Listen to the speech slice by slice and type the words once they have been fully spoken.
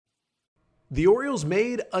The Orioles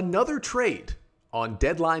made another trade on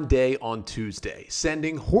deadline day on Tuesday,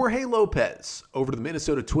 sending Jorge Lopez over to the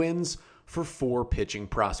Minnesota Twins for 4 pitching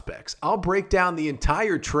prospects. I'll break down the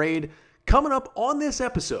entire trade coming up on this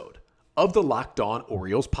episode of the Locked On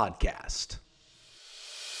Orioles podcast.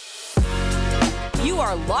 You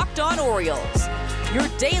are Locked On Orioles, your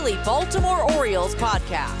daily Baltimore Orioles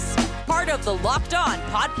podcast. Part of the Locked On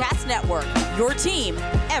Podcast Network, your team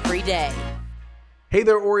every day. Hey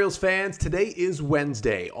there, Orioles fans. Today is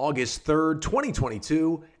Wednesday, August 3rd,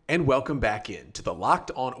 2022, and welcome back in to the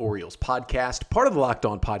Locked On Orioles podcast, part of the Locked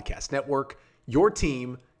On Podcast Network, your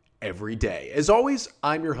team every day. As always,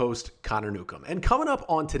 I'm your host, Connor Newcomb. And coming up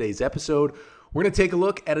on today's episode, we're going to take a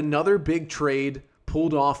look at another big trade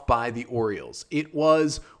pulled off by the Orioles. It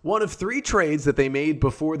was one of 3 trades that they made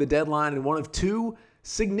before the deadline and one of 2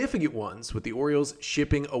 significant ones with the Orioles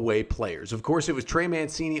shipping away players. Of course, it was Trey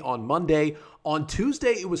Mancini on Monday. On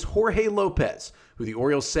Tuesday, it was Jorge Lopez, who the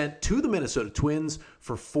Orioles sent to the Minnesota Twins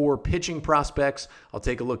for 4 pitching prospects. I'll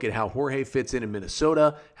take a look at how Jorge fits in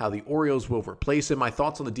Minnesota, how the Orioles will replace him, my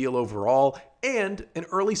thoughts on the deal overall, and an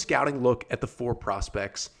early scouting look at the 4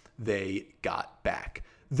 prospects they got back.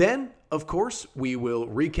 Then, of course, we will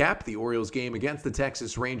recap the Orioles game against the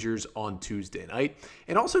Texas Rangers on Tuesday night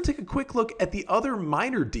and also take a quick look at the other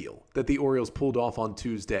minor deal that the Orioles pulled off on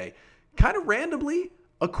Tuesday, kind of randomly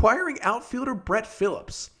acquiring outfielder Brett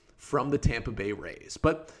Phillips from the Tampa Bay Rays.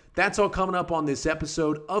 But that's all coming up on this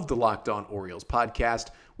episode of the Locked On Orioles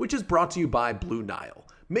podcast, which is brought to you by Blue Nile.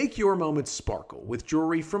 Make your moments sparkle with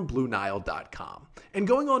jewelry from BlueNile.com. And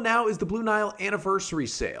going on now is the Blue Nile Anniversary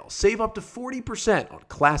Sale. Save up to 40% on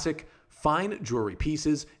classic, fine jewelry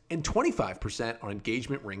pieces and 25% on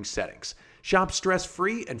engagement ring settings. Shop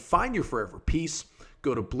stress-free and find your forever piece.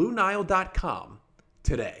 Go to BlueNile.com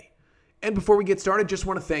today. And before we get started, just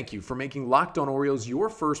want to thank you for making Locked On Orioles your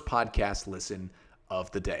first podcast listen of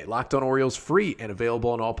the day. Locked On Orioles, free and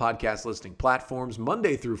available on all podcast listening platforms.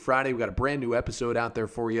 Monday through Friday, we've got a brand new episode out there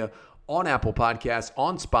for you on Apple Podcasts,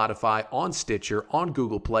 on Spotify, on Stitcher, on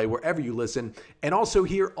Google Play, wherever you listen, and also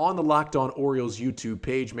here on the Locked On Orioles YouTube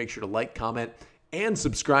page. Make sure to like, comment, and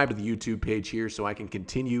subscribe to the YouTube page here so I can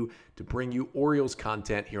continue to bring you Orioles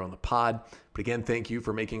content here on the pod. But again, thank you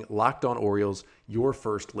for making Locked On Orioles your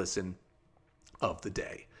first listen of the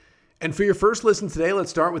day. And for your first listen today, let's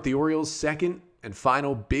start with the Orioles' second and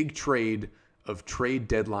final big trade of trade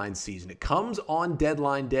deadline season. It comes on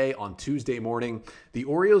deadline day on Tuesday morning. The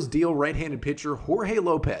Orioles deal right-handed pitcher Jorge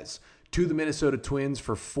Lopez to the Minnesota Twins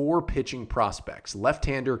for 4 pitching prospects.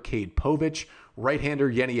 Left-hander Cade Povich,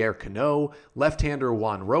 right-hander Yenier Cano, left-hander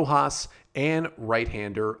Juan Rojas, and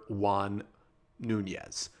right-hander Juan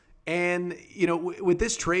Nunez. And, with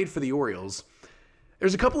this trade for the Orioles,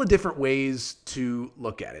 there's a couple of different ways to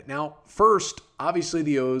look at it. Now, first, obviously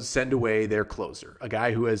the O's send away their closer, a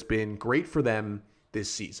guy who has been great for them this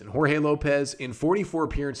season. Jorge Lopez, in 44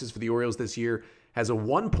 appearances for the Orioles this year, has a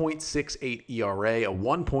 1.68 ERA, a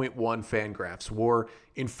 1.1 Fangraphs WAR.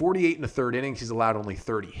 In 48 and a third innings, he's allowed only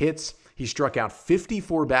 30 hits. He struck out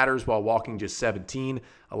 54 batters while walking just 17,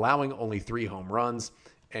 allowing only 3 home runs.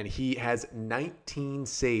 And he has 19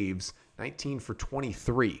 saves, 19 for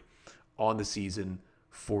 23 on the season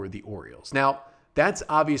for the Orioles. Now, that's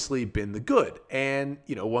obviously been the good. And,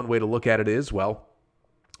 one way to look at it is, well,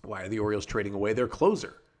 why are the Orioles trading away their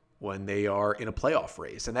closer when they are in a playoff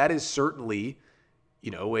race? And that is certainly,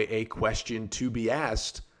 a question to be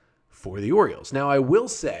asked for the Orioles. Now, I will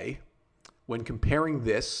say, when comparing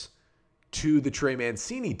this to the Trey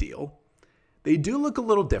Mancini deal, they do look a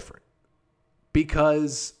little different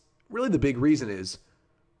because really the big reason is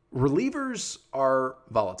relievers are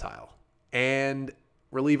volatile. And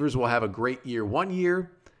relievers will have a great year one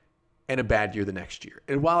year and a bad year the next year.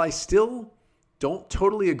 And while I still don't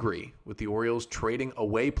totally agree with the Orioles trading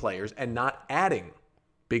away players and not adding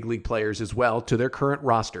big league players as well to their current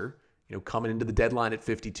roster, coming into the deadline at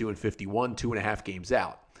 52 and 51, 2.5 games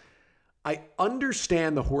out, I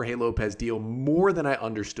understand the Jorge Lopez deal more than I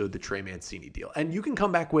understood the Trey Mancini deal. And you can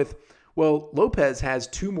come back with, well, Lopez has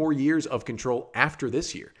 2 more years of control after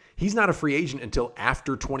this year. He's not a free agent until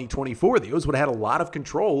after 2024. The O's would have had a lot of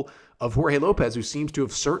control of Jorge Lopez, who seems to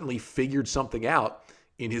have certainly figured something out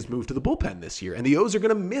in his move to the bullpen this year. And the O's are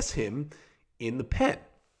going to miss him in the pen.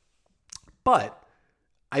 But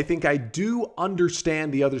I think I do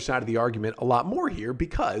understand the other side of the argument a lot more here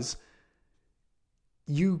because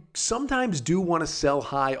you sometimes do want to sell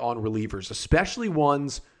high on relievers, especially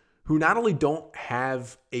ones who not only don't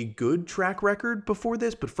have a good track record before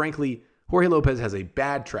this, but frankly, Jorge Lopez has a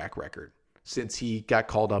bad track record since he got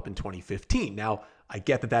called up in 2015. Now, I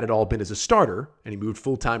get that had all been as a starter, and he moved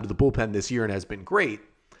full-time to the bullpen this year and has been great.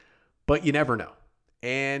 But you never know.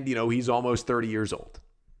 And, he's almost 30 years old.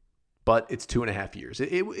 But it's 2.5 years.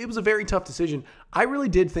 It was a very tough decision. I really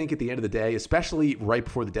did think at the end of the day, especially right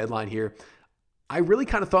before the deadline here, I really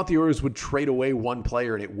kind of thought the Orioles would trade away one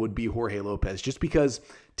player and it would be Jorge Lopez, just because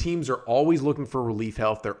teams are always looking for relief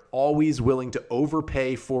help. They're always willing to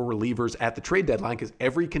overpay for relievers at the trade deadline because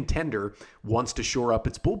every contender wants to shore up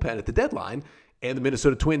its bullpen at the deadline. And the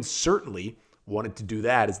Minnesota Twins certainly wanted to do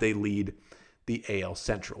that as they lead the AL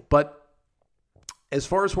Central. But as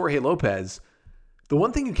far as Jorge Lopez, the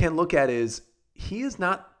one thing you can look at is he has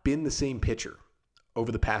not been the same pitcher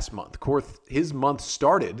over the past month. Of course, his month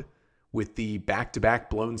started with the back-to-back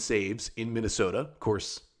blown saves in Minnesota. Of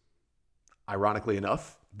course, ironically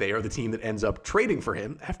enough, they are the team that ends up trading for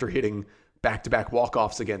him after hitting back-to-back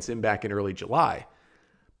walk-offs against him back in early July.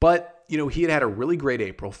 But, he had a really great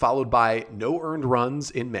April, followed by no earned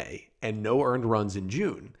runs in May and no earned runs in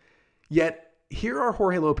June. Yet, here are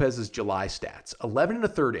Jorge Lopez's July stats. 11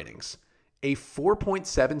 1/3 innings, a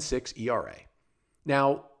 4.76 ERA.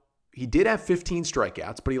 Now, he did have 15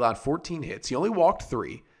 strikeouts, but he allowed 14 hits. He only walked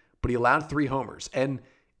 3. But he allowed 3 homers. And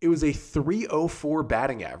it was a .304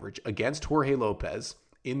 batting average against Jorge Lopez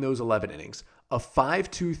in those 11 innings, a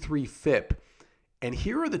 .523 FIP. And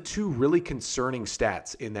here are the two really concerning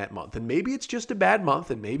stats in that month. And maybe it's just a bad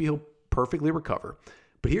month and maybe he'll perfectly recover.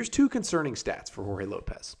 But here's two concerning stats for Jorge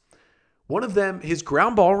Lopez. One of them, his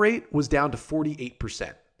ground ball rate was down to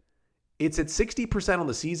 48%. It's at 60% on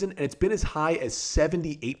the season, and it's been as high as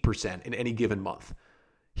 78% in any given month.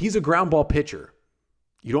 He's a ground ball pitcher.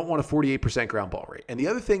 You don't want a 48% ground ball rate. And the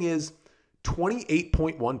other thing is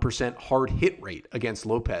 28.1% hard hit rate against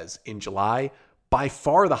Lopez in July, by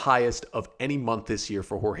far the highest of any month this year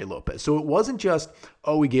for Jorge Lopez. So it wasn't just,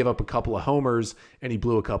 he gave up a couple of homers and he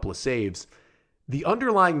blew a couple of saves. The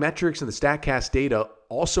underlying metrics and the StatCast data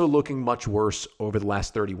also looking much worse over the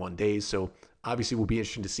last 31 days. So obviously will be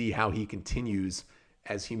interesting to see how he continues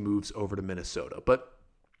as he moves over to Minnesota. But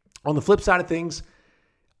on the flip side of things,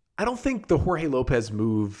 I don't think the Jorge Lopez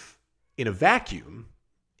move in a vacuum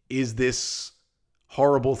is this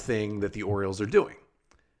horrible thing that the Orioles are doing.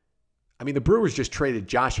 I mean, the Brewers just traded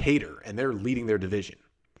Josh Hader, and they're leading their division.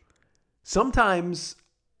 Sometimes,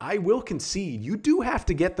 I will concede, you do have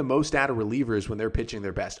to get the most out of relievers when they're pitching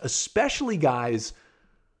their best, especially guys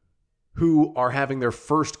who are having their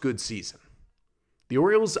first good season. The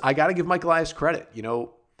Orioles, I got to give Mike Elias credit.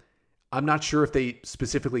 I'm not sure if they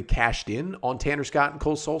specifically cashed in on Tanner Scott and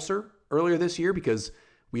Cole Sulser earlier this year because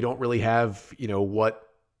we don't really have, what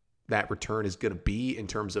that return is going to be in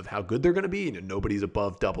terms of how good they're going to be. Nobody's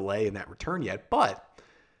above AA in that return yet, but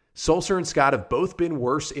Sulser and Scott have both been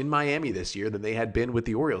worse in Miami this year than they had been with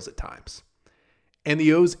the Orioles at times. And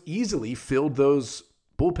the O's easily filled those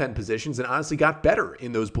bullpen positions and honestly got better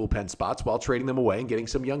in those bullpen spots while trading them away and getting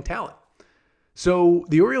some young talent. So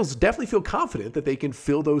the Orioles definitely feel confident that they can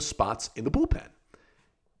fill those spots in the bullpen.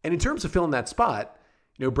 And in terms of filling that spot,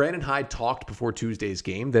 Brandon Hyde talked before Tuesday's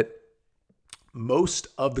game that most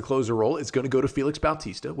of the closer role is going to go to Felix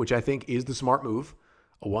Bautista, which I think is the smart move.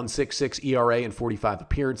 A 1.66 ERA in 45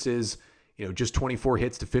 appearances, just 24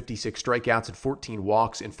 hits to 56 strikeouts and 14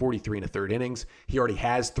 walks in 43 1/3 innings. He already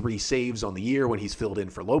has 3 saves on the year when he's filled in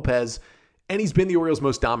for Lopez. And he's been the Orioles'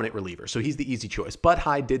 most dominant reliever, so he's the easy choice. But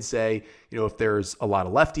Hyde did say, if there's a lot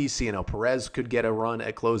of lefties, CNL Perez could get a run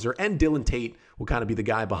at closer, and Dylan Tate will kind of be the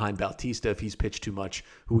guy behind Bautista if he's pitched too much,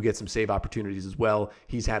 who will get some save opportunities as well.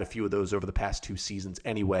 He's had a few of those over the past 2 seasons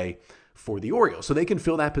anyway for the Orioles. So they can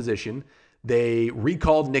fill that position. They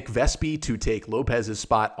recalled Nick Vespi to take Lopez's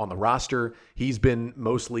spot on the roster. He's been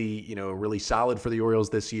mostly, really solid for the Orioles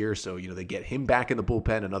this year, so, they get him back in the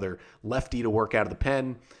bullpen, another lefty to work out of the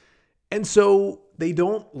pen. And so they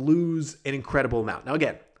don't lose an incredible amount. Now,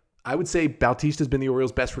 again, I would say Bautista's been the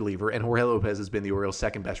Orioles' best reliever and Jorge Lopez has been the Orioles'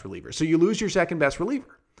 second best reliever. So you lose your second best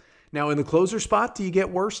reliever. Now, in the closer spot, do you get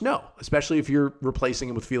worse? No, especially if you're replacing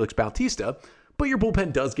him with Felix Bautista. But your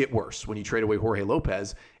bullpen does get worse when you trade away Jorge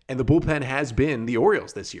Lopez. And the bullpen has been the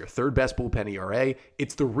Orioles this year, third best bullpen ERA.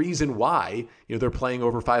 It's the reason why they're playing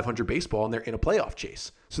over 500 baseball and they're in a playoff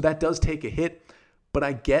chase. So that does take a hit. But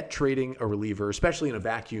I get trading a reliever, especially in a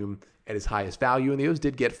vacuum, at his highest value, and the O's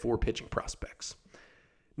did get 4 pitching prospects.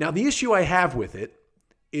 Now, the issue I have with it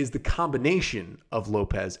is the combination of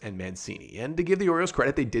Lopez and Mancini. And to give the Orioles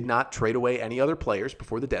credit, they did not trade away any other players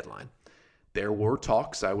before the deadline. There were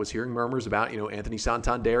talks. I was hearing murmurs about, Anthony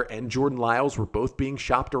Santander and Jordan Lyles were both being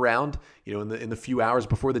shopped around, in the few hours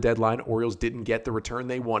before the deadline. Orioles didn't get the return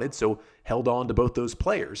they wanted, so held on to both those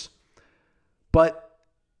players. But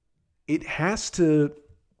it has to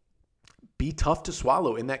be tough to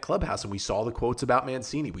swallow in that clubhouse. And we saw the quotes about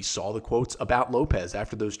Mancini. We saw the quotes about Lopez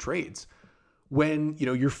after those trades. When,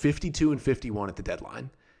 you're 52-51 at the deadline,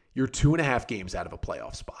 you're 2.5 games out of a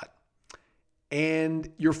playoff spot,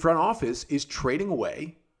 and your front office is trading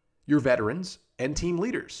away your veterans and team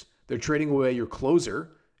leaders. They're trading away your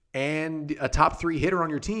closer and a top 3 hitter on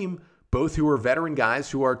your team, both who are veteran guys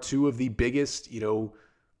who are 2 of the biggest,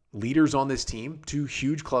 leaders on this team, 2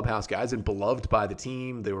 huge clubhouse guys and beloved by the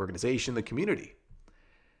team, the organization, the community.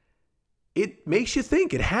 It makes you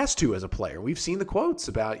think. It has to as a player. We've seen the quotes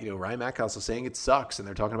about, Ryan Mountcastle saying it sucks, and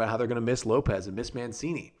they're talking about how they're going to miss Lopez and miss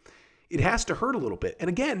Mancini. It has to hurt a little bit. And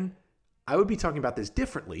again, I would be talking about this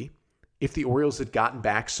differently if the Orioles had gotten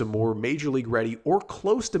back some more Major League ready or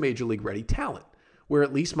close to Major League ready talent, where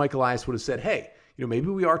at least Mike Elias would have said, hey, maybe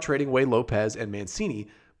we are trading away Lopez and Mancini,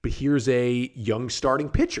 but here's a young starting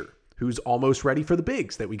pitcher who's almost ready for the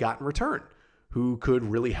bigs that we got in return, who could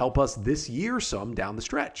really help us this year some down the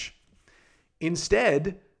stretch.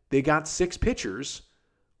 Instead, they got 6 pitchers.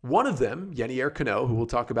 One of them, Yennier Cano, who we'll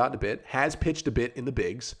talk about in a bit, has pitched a bit in the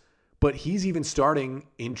bigs, but he's even starting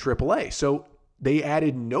in AAA. So they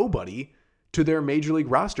added nobody to their Major League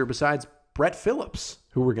roster besides Brett Phillips,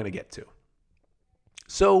 who we're going to get to.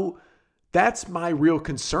 So that's my real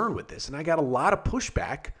concern with this. And I got a lot of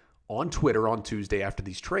pushback on Twitter on Tuesday after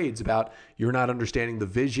these trades about you're not understanding the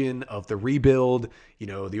vision of the rebuild.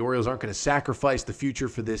 The Orioles aren't going to sacrifice the future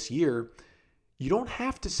for this year. You don't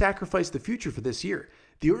have to sacrifice the future for this year.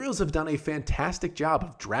 The Orioles have done a fantastic job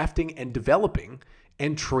of drafting and developing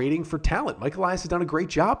and trading for talent. Mike Elias has done a great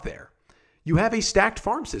job there. You have a stacked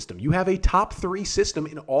farm system. You have a top 3 system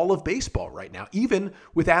in all of baseball right now, even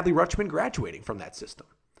with Adley Rutschman graduating from that system.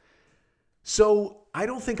 So I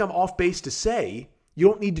don't think I'm off base to say you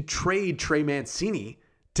don't need to trade Trey Mancini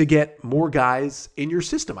to get more guys in your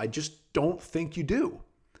system. I just don't think you do.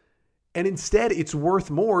 And instead, it's worth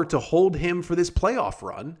more to hold him for this playoff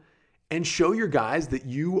run and show your guys that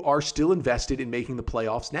you are still invested in making the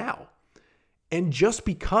playoffs now. And just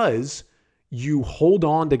because you hold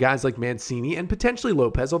on to guys like Mancini and potentially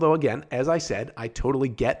Lopez, although again, as I said, I totally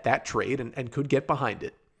get that trade and could get behind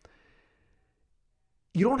it.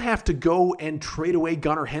 You don't have to go and trade away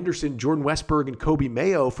Gunnar Henderson, Jordan Westburg, and Kobe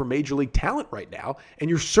Mayo for Major League talent right now, and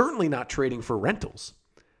you're certainly not trading for rentals.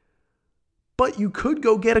 But you could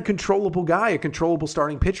go get a controllable guy, a controllable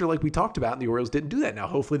starting pitcher like we talked about, and the Orioles didn't do that. Now,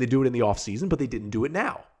 hopefully they do it in the offseason, but they didn't do it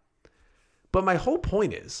now. But my whole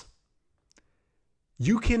point is,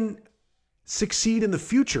 you can succeed in the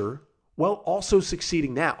future while also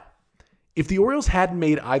succeeding now. If the Orioles hadn't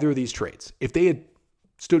made either of these trades, if they had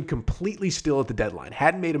stood completely still at the deadline,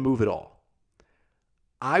 hadn't made a move at all,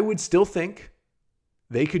 I would still think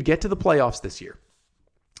they could get to the playoffs this year.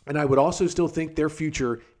 And I would also still think their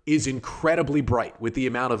future is incredibly bright with the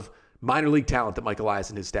amount of minor league talent that Mike Elias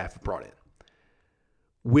and his staff have brought in.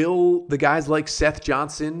 Will the guys like Seth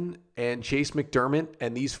Johnson and Chase McDermott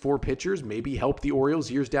and these 4 pitchers maybe help the Orioles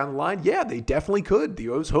years down the line? Yeah, they definitely could. The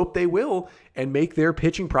Orioles hope they will and make their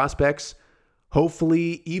pitching prospects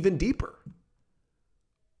hopefully even deeper.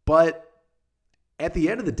 But at the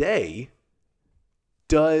end of the day,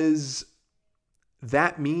 does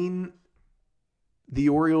that mean the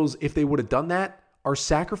Orioles, if they would have done that, are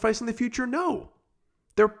sacrificing the future? No.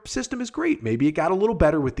 Their system is great. Maybe it got a little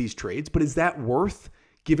better with these trades, but is that worth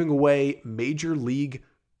giving away Major League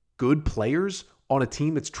good players on a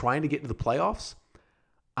team that's trying to get into the playoffs?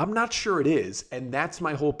 I'm not sure it is, and that's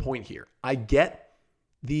my whole point here. I get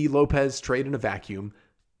the Lopez trade in a vacuum.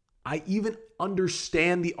 I even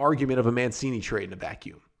understand the argument of a Mancini trade in a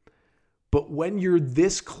vacuum. But when you're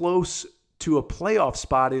this close to a playoff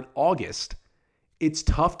spot in August, it's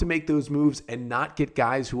tough to make those moves and not get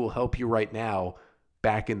guys who will help you right now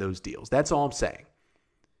back in those deals. That's all I'm saying.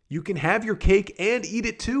 You can have your cake and eat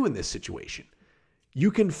it too in this situation.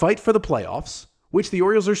 You can fight for the playoffs, which the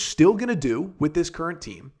Orioles are still going to do with this current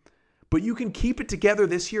team, but you can keep it together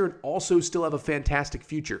this year and also still have a fantastic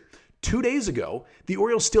future. 2 days ago, the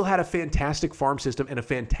Orioles still had a fantastic farm system and a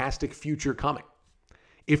fantastic future coming.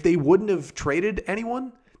 If they wouldn't have traded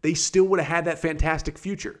anyone, they still would have had that fantastic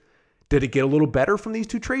future. Did it get a little better from these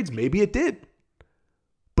 2 trades? Maybe it did.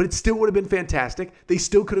 But it still would have been fantastic. They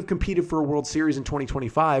still could have competed for a World Series in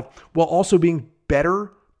 2025 while also being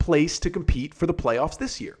better placed to compete for the playoffs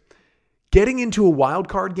this year. Getting into a wild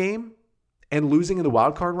card game and losing in the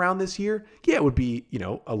wild card round this year, yeah, it would be,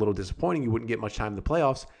 a little disappointing. You wouldn't get much time in the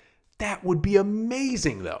playoffs. That would be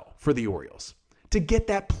amazing, though, for the Orioles to get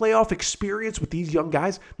that playoff experience with these young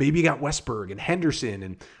guys. Maybe you got Westburg and Henderson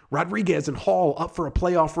and Rodriguez and Hall up for a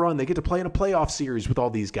playoff run. They get to play in a playoff series with all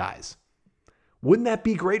these guys. Wouldn't that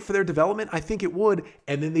be great for their development? I think it would.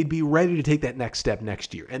 And then they'd be ready to take that next step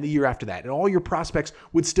next year and the year after that. And all your prospects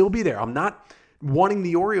would still be there. I'm not wanting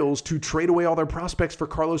the Orioles to trade away all their prospects for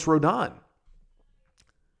Carlos Rodon.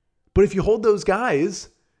 But if you hold those guys,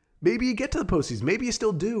 maybe you get to the postseason. Maybe you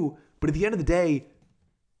still do. But at the end of the day,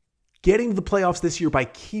 getting to the playoffs this year by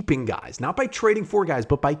keeping guys, not by trading for guys,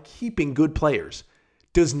 but by keeping good players,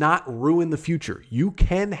 does not ruin the future. You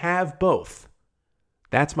can have both.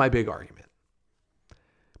 That's my big argument.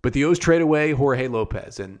 But the O's trade away Jorge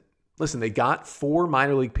Lopez. And listen, they got 4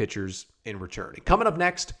 minor league pitchers in return. And coming up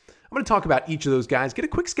next, I'm going to talk about each of those guys, get a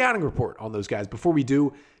quick scouting report on those guys before we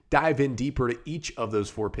do dive in deeper to each of those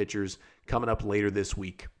 4 pitchers coming up later this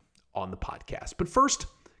week on the podcast. But first,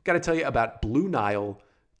 got to tell you about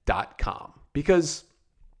BlueNile.com. Because,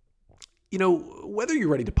 whether you're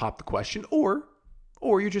ready to pop the question or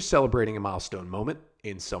you're just celebrating a milestone moment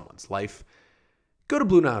in someone's life, go to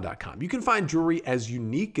BlueNile.com. You can find jewelry as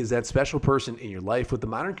unique as that special person in your life with the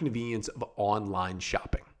modern convenience of online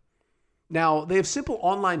shopping. Now, they have simple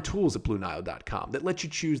online tools at BlueNile.com that let you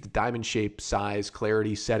choose the diamond shape, size,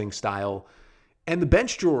 clarity, setting, style. And the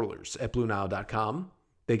bench jewelers at BlueNile.com,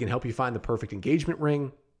 they can help you find the perfect engagement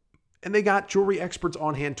ring. And they got jewelry experts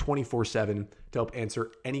on hand 24/7 to help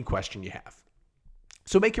answer any question you have.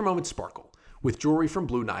 So make your moment sparkle with jewelry from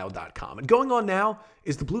BlueNile.com. And going on now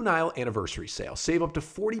is the Blue Nile Anniversary Sale. Save up to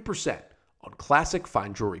 40% on classic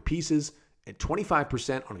fine jewelry pieces and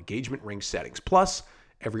 25% on engagement ring settings. Plus,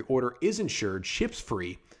 every order is insured, ships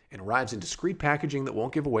free, and arrives in discreet packaging that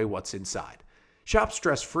won't give away what's inside. Shop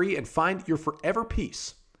stress-free and find your forever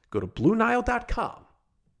piece. Go to BlueNile.com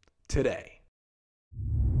today.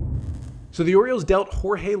 So the Orioles dealt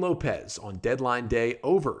Jorge Lopez on deadline day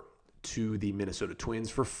over to the Minnesota Twins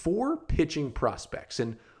for 4 pitching prospects,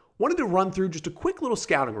 and wanted to run through just a quick little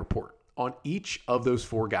scouting report on each of those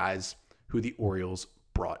 4 guys who the Orioles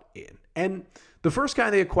brought in. And the first guy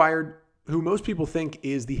they acquired, who most people think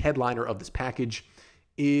is the headliner of this package,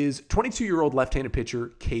 is 22-year-old left-handed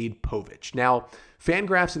pitcher Cade Povich. Now,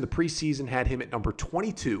 Fangraphs in the preseason had him at number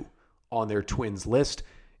 22 on their Twins list.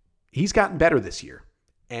 He's gotten better this year,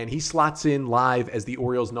 and he slots in live as the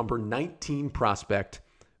Orioles' number 19 prospect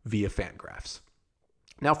via Fangraphs.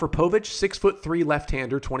 Now for Povich, 6'3"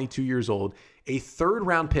 left-hander, 22 years old, a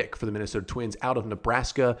 3rd-round pick for the Minnesota Twins out of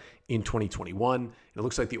Nebraska in 2021. And it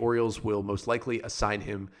looks like the Orioles will most likely assign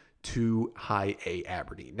him to High A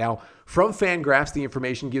Aberdeen. Now, from Fangraphs, the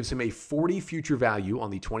information gives him a 40 future value on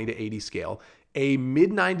the 20 to 80 scale, a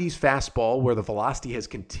mid-90s fastball where the velocity has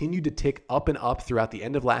continued to tick up and up throughout the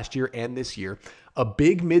end of last year and this year, a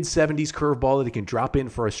big mid-70s curveball that he can drop in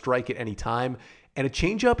for a strike at any time, and a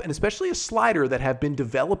changeup and especially a slider that have been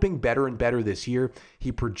developing better and better this year.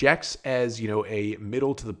 He projects as, a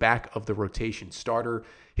middle to the back of the rotation starter.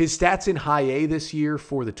 His stats in High A this year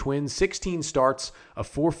for the Twins, 16 starts, a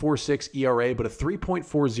 4.46 ERA, but a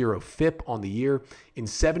 3.40 FIP on the year in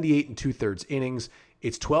 78 2/3 innings.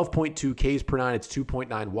 It's 12.2 Ks per 9. It's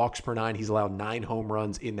 2.9 walks per 9. He's allowed 9 home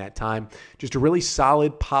runs in that time. Just a really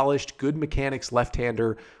solid, polished, good mechanics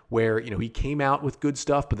left-hander where, he came out with good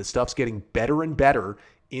stuff, but the stuff's getting better and better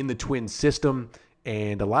in the Twins system.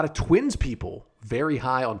 And a lot of Twins people very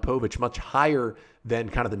high on Povich, much higher than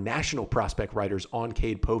kind of the national prospect writers on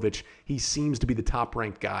Cade Povich. He seems to be the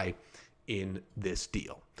top-ranked guy in this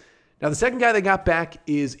deal. Now, the second guy they got back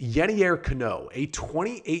is Yennier Cano, a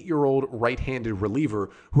 28-year-old right-handed reliever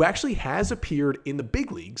who actually has appeared in the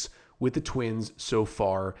big leagues with the Twins so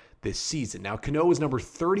far this season. Now, Cano is number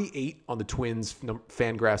 38 on the Twins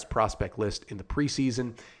Fangraphs prospect list in the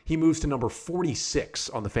preseason. He moves to number 46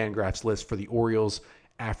 on the Fangraphs list for the Orioles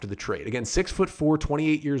after the trade. Again, 6'4",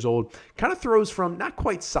 28 years old, kind of throws from not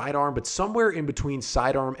quite sidearm, but somewhere in between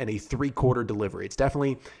sidearm and a 3/4 delivery. It's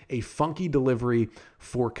definitely a funky delivery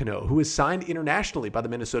for Cano, who is signed internationally by the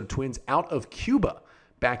Minnesota Twins out of Cuba.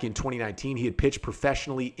 Back in 2019, he had pitched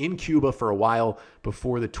professionally in Cuba for a while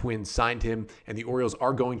before the Twins signed him, and the Orioles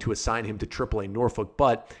are going to assign him to AAA Norfolk,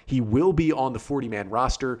 but he will be on the 40-man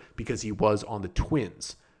roster because he was on the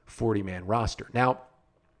Twins 40-man roster. Now,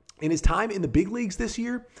 in his time in the big leagues this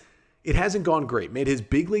year, it hasn't gone great. Made his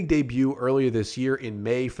big league debut earlier this year in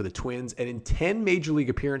May for the Twins, and in 10 major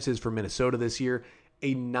league appearances for Minnesota this year,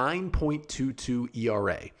 a 9.22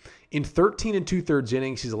 ERA. In 13 2/3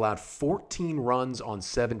 innings, he's allowed 14 runs on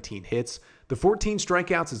 17 hits. The 14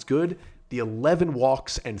 strikeouts is good. The 11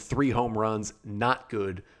 walks and 3 home runs, not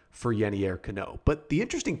good for Yennier Cano. But the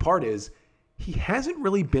interesting part is he hasn't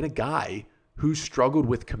really been a guy who struggled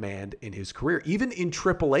with command in his career. Even in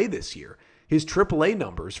AAA this year, his AAA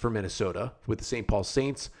numbers for Minnesota with the St. Paul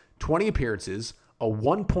Saints, 20 appearances, a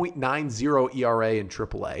 1.90 ERA in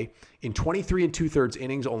AAA. In 23 2/3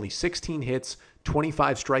 innings, only 16 hits,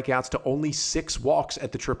 25 strikeouts to only 6 walks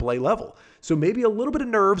at the AAA level. So maybe a little bit of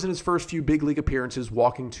nerves in his first few big league appearances,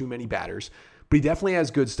 walking too many batters, but he definitely has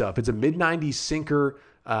good stuff. It's a mid-90s sinker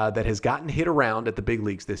that has gotten hit around at the big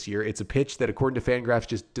leagues this year. It's a pitch that, according to Fangraphs,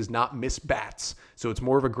 just does not miss bats. So it's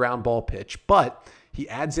more of a ground ball pitch, but he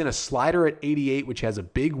adds in a slider at 88, which has a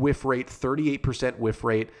big whiff rate, 38% whiff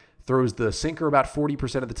rate. Throws the sinker about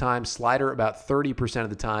 40% of the time, slider about 30%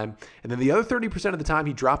 of the time. And then the other 30% of the time,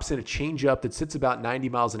 he drops in a changeup that sits about 90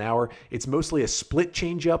 miles an hour. It's mostly a split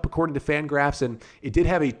changeup, according to Fangraphs, and it did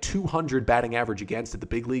have a 200 batting average against at the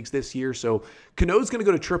big leagues this year. So Cano's going to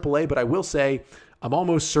go to AAA, but I will say I'm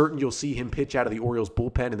almost certain you'll see him pitch out of the Orioles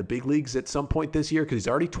bullpen in the big leagues at some point this year because he's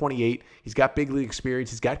already 28. He's got big league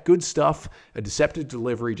experience. He's got good stuff, a deceptive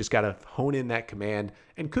delivery. Just got to hone in that command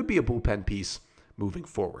and could be a bullpen piece moving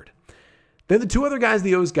forward. Then the two other guys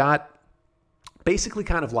the O's got, basically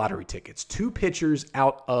kind of lottery tickets. 2 pitchers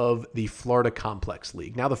out of the Florida Complex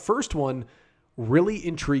League. Now the first one, really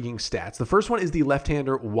intriguing stats. The first one is the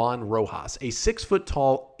left-hander Juan Rojas, a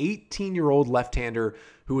 6-foot-tall, 18-year-old left-hander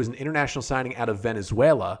who was an international signing out of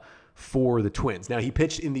Venezuela for the Twins. Now, he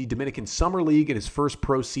pitched in the Dominican Summer League in his first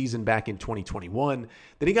pro season back in 2021.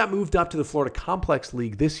 Then he got moved up to the Florida Complex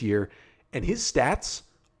League this year, and his stats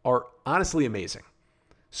are honestly amazing.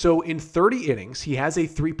 So in 30 innings, he has a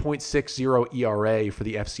 3.60 ERA for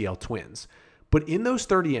the FCL Twins. But in those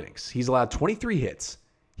 30 innings, he's allowed 23 hits.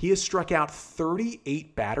 He has struck out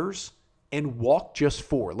 38 batters and walked just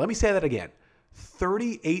 4. Let me say that again.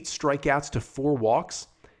 38 strikeouts to 4 walks.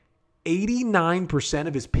 89%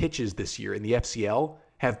 of his pitches this year in the FCL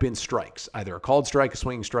have been strikes, either a called strike, a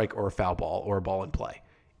swinging strike, or a foul ball, or a ball in play.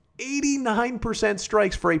 89%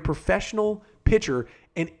 strikes for a professional pitcher,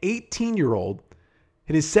 an 18-year-old,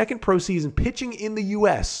 in his second pro season pitching in the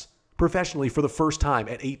U.S. professionally for the first time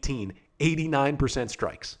at 18, 89%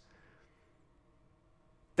 strikes.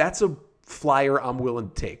 That's a flyer I'm willing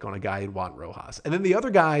to take on a guy in Juan Rojas. And then the other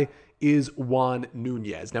guy is Juan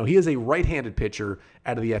Nunez. Now, he is a right-handed pitcher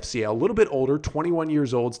out of the FCL, a little bit older, 21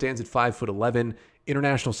 years old, stands at 5'11",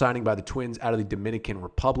 international signing by the Twins out of the Dominican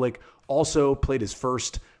Republic. Also played his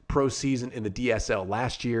first pro season in the DSL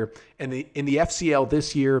last year. And in the FCL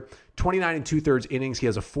this year, 29 2/3 innings, he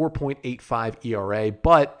has a 4.85 ERA,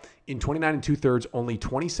 but in 29 2/3, only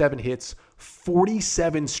 27 hits,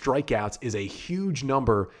 47 strikeouts is a huge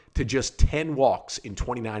number to just 10 walks in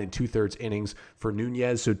 29 2/3 innings for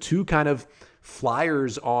Nunez. So 2 kind of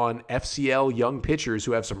flyers on FCL young pitchers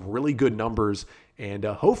who have some really good numbers. And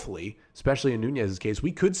hopefully, especially in Nunez's case,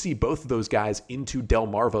 we could see both of those guys into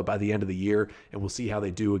Delmarva by the end of the year, and we'll see how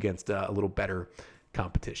they do against a little better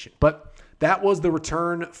competition. But that was the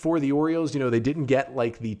return for the Orioles. They didn't get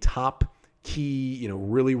like the top key,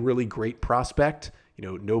 really, really great prospect.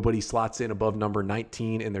 Nobody slots in above number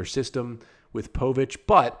 19 in their system with Povich,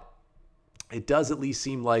 but it does at least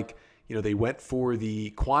seem like, they went for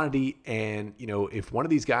the quantity. And, if one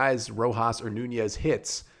of these guys, Rojas or Nunez,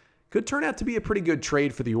 hits, could turn out to be a pretty good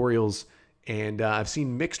trade for the Orioles. And I've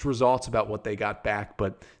seen mixed results about what they got back,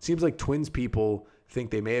 but it seems like Twins people think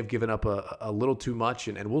they may have given up a little too much,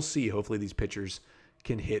 and we'll see. Hopefully these pitchers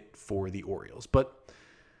can hit for the Orioles. But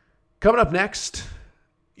coming up next,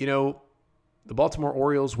 the Baltimore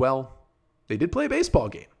Orioles, well, they did play a baseball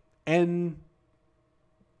game, and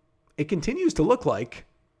it continues to look like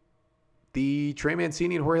the Trey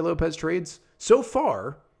Mancini and Jorge Lopez trades so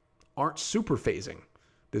far aren't super phasing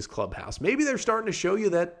this clubhouse. Maybe they're starting to show you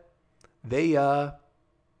that they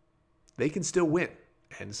can still win.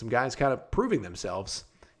 And some guys kind of proving themselves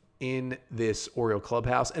in this Oriole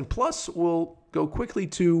clubhouse. And plus, we'll go quickly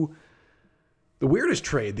to the weirdest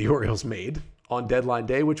trade the Orioles made on deadline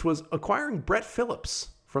day, which was acquiring Brett Phillips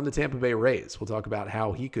from the Tampa Bay Rays. We'll talk about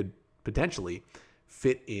how he could potentially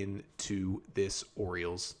fit into this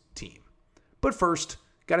Orioles team. But first,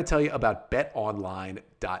 got to tell you about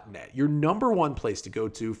betonline.net, your number one place to go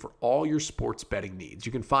to for all your sports betting needs.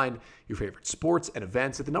 You can find your favorite sports and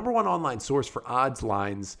events at the number one online source for odds,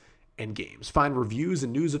 lines, and games. Find reviews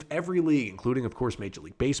and news of every league, including, of course, Major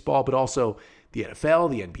League Baseball, but also the NFL,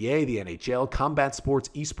 the NBA, the NHL, combat sports,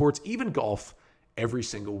 esports, even golf every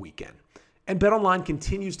single weekend. And BetOnline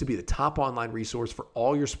continues to be the top online resource for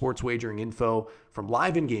all your sports wagering info. From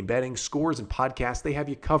live in-game betting, scores, and podcasts, they have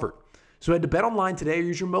you covered. So head to BetOnline today or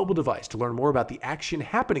use your mobile device to learn more about the action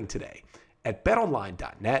happening today at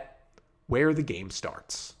betonline.net, where the game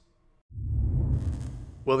starts.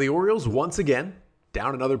 Well, the Orioles, once again,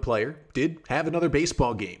 down another player, did have another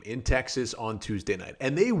baseball game in Texas on Tuesday night,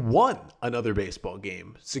 and they won another baseball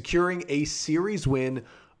game, securing a series win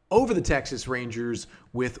over the Texas Rangers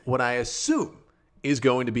with what I assume is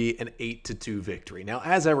going to be an 8-2 victory. Now,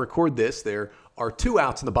 as I record this, there are 2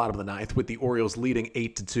 outs in the bottom of the ninth with the Orioles leading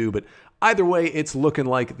 8-2, but either way, it's looking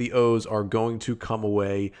like the O's are going to come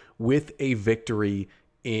away with a victory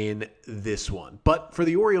in this one. But for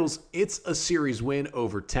the Orioles, it's a series win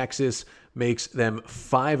over Texas, makes them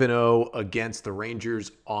 5-0 against the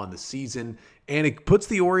Rangers on the season, and it puts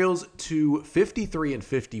the Orioles to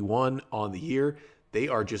 53-51 on the year. They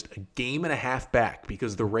are just a game and a half back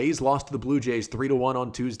because the Rays lost to the Blue Jays 3-1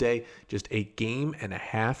 on Tuesday, just a game and a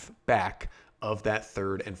half back of that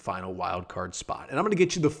third and final wild card spot. And I'm going to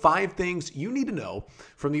get you the 5 things you need to know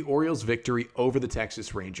from the Orioles' victory over the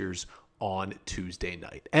Texas Rangers on Tuesday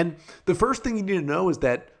night. And the first thing you need to know is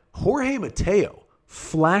that Jorge Mateo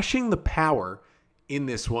flashing the power in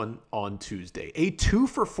this one on Tuesday. A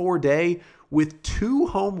 2-for-4 day with 2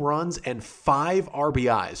 home runs and 5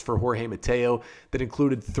 RBIs for Jorge Mateo that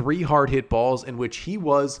included 3 hard hit balls in which he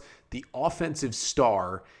was the offensive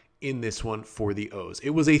star in this one for the O's.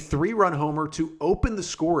 It was a 3-run homer to open the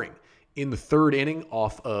scoring in the 3rd inning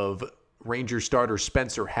off of Rangers starter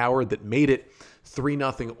Spencer Howard that made it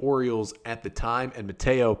 3-0 Orioles at the time. And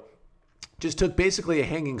Mateo just took basically a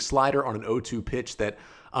hanging slider on an 0-2 pitch that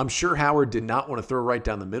I'm sure Howard did not want to throw right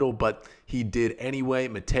down the middle, but he did anyway.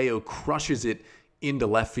 Mateo crushes it into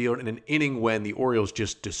left field in an inning when the Orioles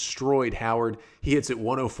just destroyed Howard. He hits it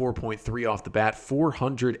 104.3 off the bat,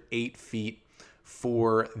 408 feet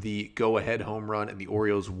for the go-ahead home run, and the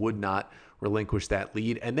Orioles would not relinquish that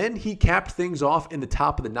lead. And then he capped things off in the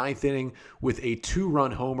top of the 9th inning with a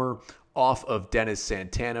 2-run homer off of Dennis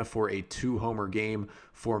Santana for a 2-homer game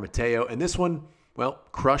for Mateo. And this one, well,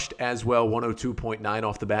 crushed as well, 102.9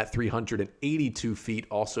 off the bat, 382 feet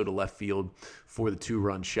also to left field for the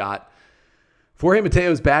 2-run shot. Jorge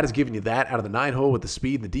Mateo's bat is giving you that out of the 9-hole with the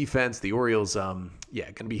speed and the defense. The Orioles, gonna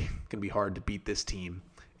be hard to beat this team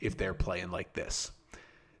if they're playing like this.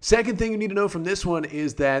 Second thing you need to know from this one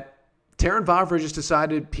is that Terrin Vavra just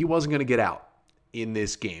decided he wasn't going to get out in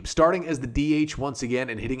this game. Starting as the DH once again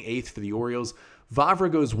and hitting 8th for the Orioles,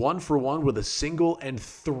 Vavra goes 1-for-1 with a single and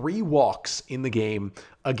 3 walks in the game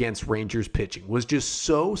against Rangers pitching. Was just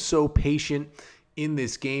so patient in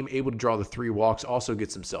this game, able to draw the 3 walks, also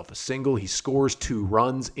gets himself a single. He scores 2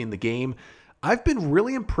 runs in the game. I've been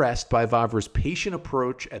really impressed by Vavra's patient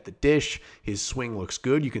approach at the dish. His swing looks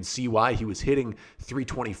good. You can see why he was hitting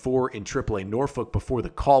 .324 in AAA Norfolk before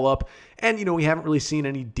the call-up. And, we haven't really seen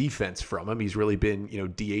any defense from him. He's really been,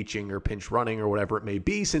 DHing or pinch running or whatever it may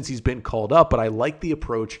be since he's been called up. But I like the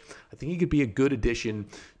approach. I think he could be a good addition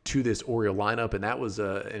to this Oriole lineup. And that was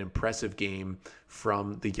an impressive game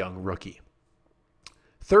from the young rookie.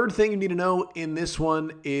 Third thing you need to know in this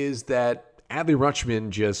one is that Adley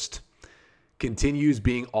Rutschman just continues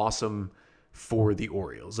being awesome for the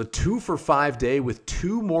Orioles. A 2-for-5 day with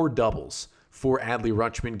 2 more doubles for Adley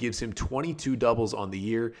Rutschman gives him 22 doubles on the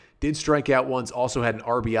year. Did strike out once, also had an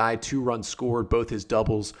RBI, 2 runs scored. Both his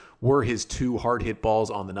doubles were his 2 hard hit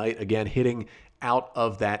balls on the night. Again, hitting out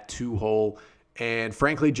of that 2-hole and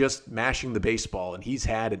frankly just mashing the baseball. And he's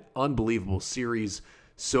had an unbelievable series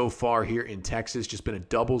so far here in Texas. Just been a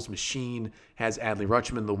doubles machine, has Adley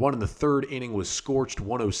Rutschman. The one in the 3rd inning was scorched,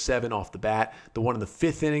 107 off the bat. The one in the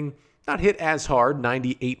 5th inning, not hit as hard,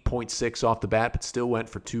 98.6 off the bat, but still went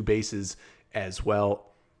for 2 bases as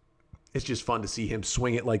well. It's just fun to see him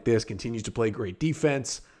swing it like this, continues to play great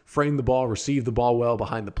defense, frame the ball, receive the ball well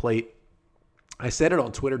behind the plate. I said it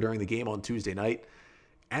on Twitter during the game on Tuesday night.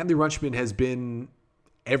 Adley Rutschman has been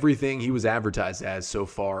everything he was advertised as so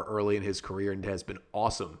far early in his career, and it has been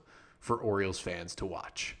awesome for Orioles fans to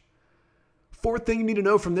watch. Fourth thing you need to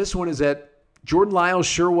know from this one is that Jordan Lyles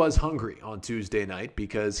sure was hungry on Tuesday night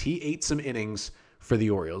because he ate some innings for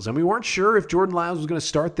the Orioles. And we weren't sure if Jordan Lyles was going to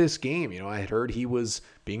start this game. I had heard he was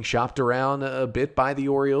being shopped around a bit by the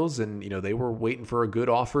Orioles, and, they were waiting for a good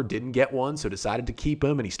offer, didn't get one, so decided to keep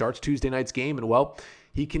him, and he starts Tuesday night's game, and, well,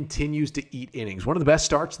 he continues to eat innings. One of the best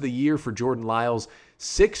starts of the year for Jordan Lyles.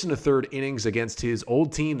 6 1/3 innings against his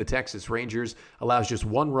old team, the Texas Rangers. Allows just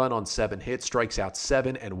 1 run on 7 hits, strikes out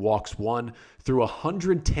 7, and walks 1. Threw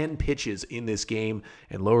 110 pitches in this game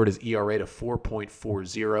and lowered his ERA to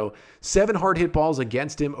 4.40. 7 hard hit balls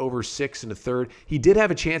against him over 6 1/3. He did have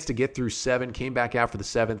a chance to get through 7, came back out for the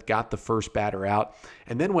 7th, got the first batter out,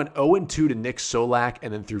 and then went 0-2 to Nick Solak,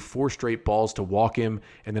 and then threw 4 straight balls to walk him,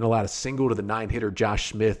 and then allowed a single to the 9-hitter Josh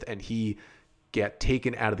Smith, and he get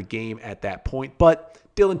taken out of the game at that point. But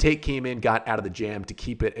Dylan Tate came in, got out of the jam to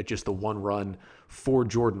keep it at just the 1 run for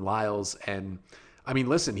Jordan Lyles. And I mean,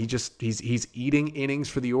 listen, he's eating innings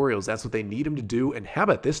for the Orioles. That's what they need him to do. And how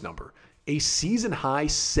about this number? a season-high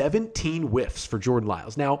 17 whiffs for Jordan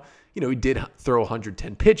Lyles. Now, he did throw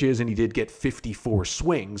 110 pitches and he did get 54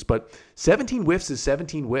 swings, but 17 whiffs is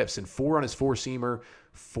 17 whiffs, and 4 on his four-seamer,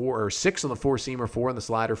 6 on the four-seamer, 4 on the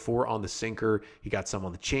slider, 4 on the sinker. He got some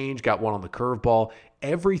on the change, got 1 on the curveball.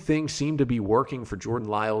 Everything seemed to be working for Jordan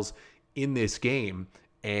Lyles in this game,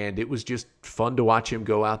 and it was just fun to watch him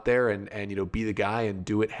go out there and be the guy and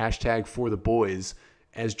do it #for the boys,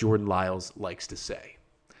 as Jordan Lyles likes to say.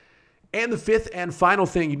 And the fifth and final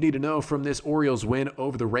thing you need to know from this Orioles win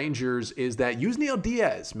over the Rangers is that Yusniel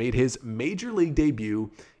Diaz made his major league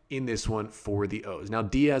debut in this one for the O's. Now,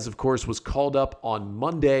 Diaz, of course, was called up on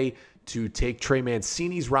Monday to take Trey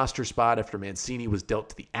Mancini's roster spot after Mancini was dealt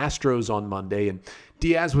to the Astros on Monday. And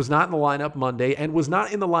Diaz was not in the lineup Monday and was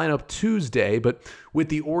not in the lineup Tuesday, but with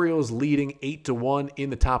the Orioles leading 8-1 in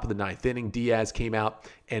the top of the ninth inning, Diaz came out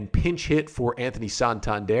and pinch hit for Anthony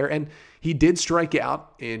Santander, and he did strike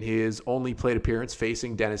out in his only plate appearance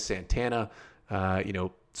facing Dennis Santana.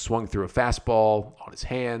 Swung through a fastball on his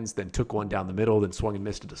hands, then took one down the middle, then swung and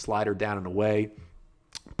missed at a slider down and away.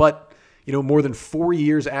 But, more than 4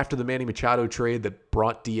 years after the Manny Machado trade that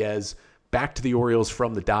brought Diaz back to the Orioles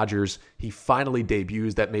from the Dodgers, he finally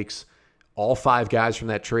debuts. That makes all 5 guys from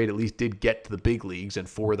that trade at least did get to the big leagues, and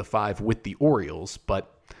 4 of the 5 with the Orioles.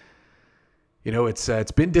 But,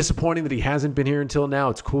 it's been disappointing that he hasn't been here until now.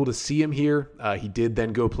 It's cool to see him here. He did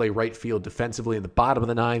then go play right field defensively in the bottom of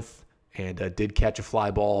the ninth, and did catch a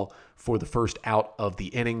fly ball for the first out of the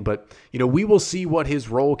inning. But, we will see what his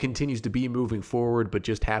role continues to be moving forward, but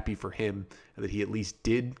just happy for him that he at least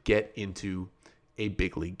did get into a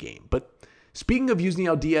big league game. But speaking of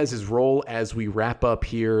Yusniel Diaz's role as we wrap up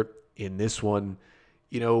here in this one,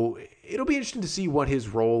 it'll be interesting to see what his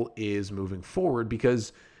role is moving forward,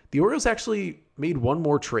 because the Orioles actually made one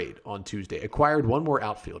more trade on Tuesday, acquired one more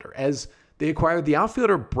outfielder, as they acquired the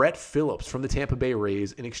outfielder Brett Phillips from the Tampa Bay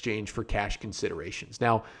Rays in exchange for cash considerations.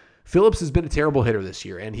 Now, Phillips has been a terrible hitter this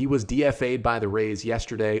year, and he was DFA'd by the Rays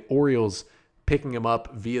yesterday. Orioles picking him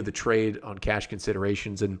up via the trade on cash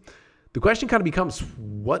considerations. And the question kind of becomes,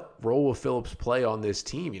 what role will Phillips play on this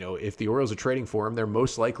team? If the Orioles are trading for him, they're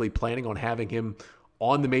most likely planning on having him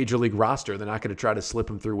on the major league roster. They're not going to try to slip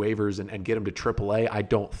him through waivers and get him to AAA, I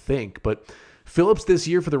don't think. But Phillips this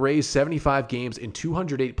year for the Rays, 75 games in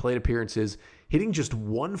 208 plate appearances, hitting just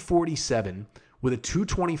 147 with a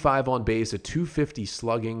 225 on base, a 250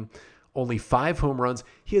 slugging, only 5 home runs.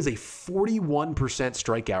 He has a 41%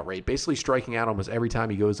 strikeout rate, basically striking out almost every time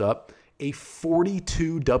he goes up. A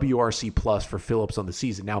 42 WRC plus for Phillips on the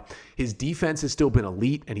season. Now, his defense has still been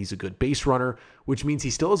elite, and he's a good base runner, which means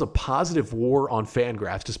he still has a positive WAR on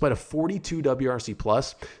Fangraphs. Despite a 42 WRC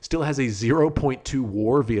plus, still has a 0.2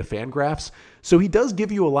 WAR via Fangraphs. So he does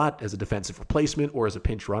give you a lot as a defensive replacement or as a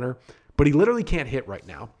pinch runner, but he literally can't hit right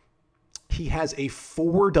now. He has a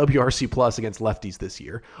 4 WRC plus against lefties this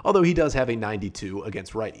year, although he does have a 92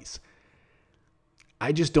 against righties.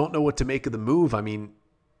 I just don't know what to make of the move. I mean,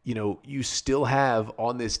 you still have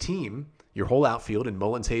on this team your whole outfield in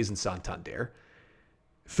Mullins, Hayes, and Santander.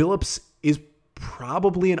 Phillips is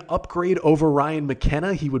probably an upgrade over Ryan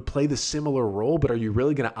McKenna. He would play the similar role, but are you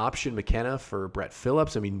really going to option McKenna for Brett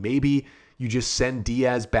Phillips? I mean, maybe you just send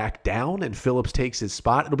Diaz back down and Phillips takes his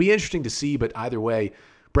spot. It'll be interesting to see, but either way,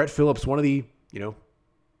 Brett Phillips, one of the,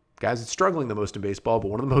 guys that's struggling the most in baseball, but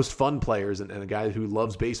one of the most fun players and a guy who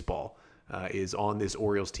loves baseball, is on this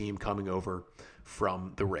Orioles team coming over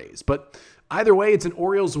from the Rays. But either way, it's an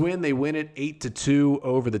Orioles win. They win it 8-2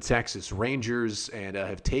 over the Texas Rangers and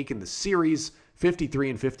have taken the series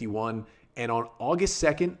 53-51. And on August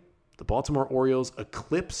 2nd, the Baltimore Orioles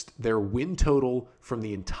eclipsed their win total from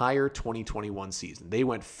the entire 2021 season. They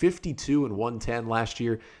went 52-110 last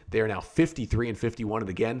year. They are now 53-51, and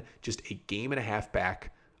again, just a game and a half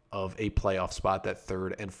back of a playoff spot, that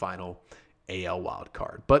third and final AL wild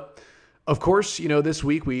card. But of course, this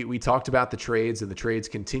week we talked about the trades, and the trades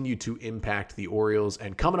continue to impact the Orioles.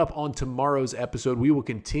 And coming up on tomorrow's episode, we will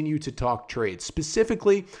continue to talk trades.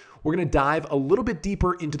 Specifically, we're going to dive a little bit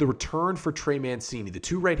deeper into the return for Trey Mancini, the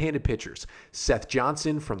 2 right-handed pitchers, Seth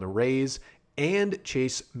Johnson from the Rays and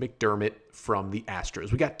Chase McDermott from the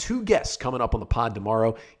Astros. We got 2 guests coming up on the pod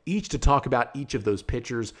tomorrow, each to talk about each of those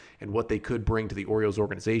pitchers and what they could bring to the Orioles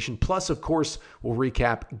organization. Plus, of course, we'll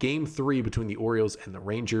recap Game 3 between the Orioles and the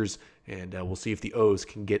Rangers, and we'll see if the O's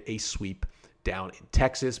can get a sweep down in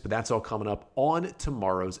Texas. But that's all coming up on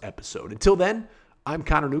tomorrow's episode. Until then, I'm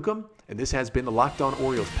Connor Newcomb, and this has been the Locked On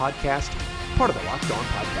Orioles podcast, part of the Locked On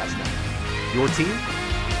Podcast Network. Your team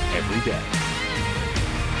every day.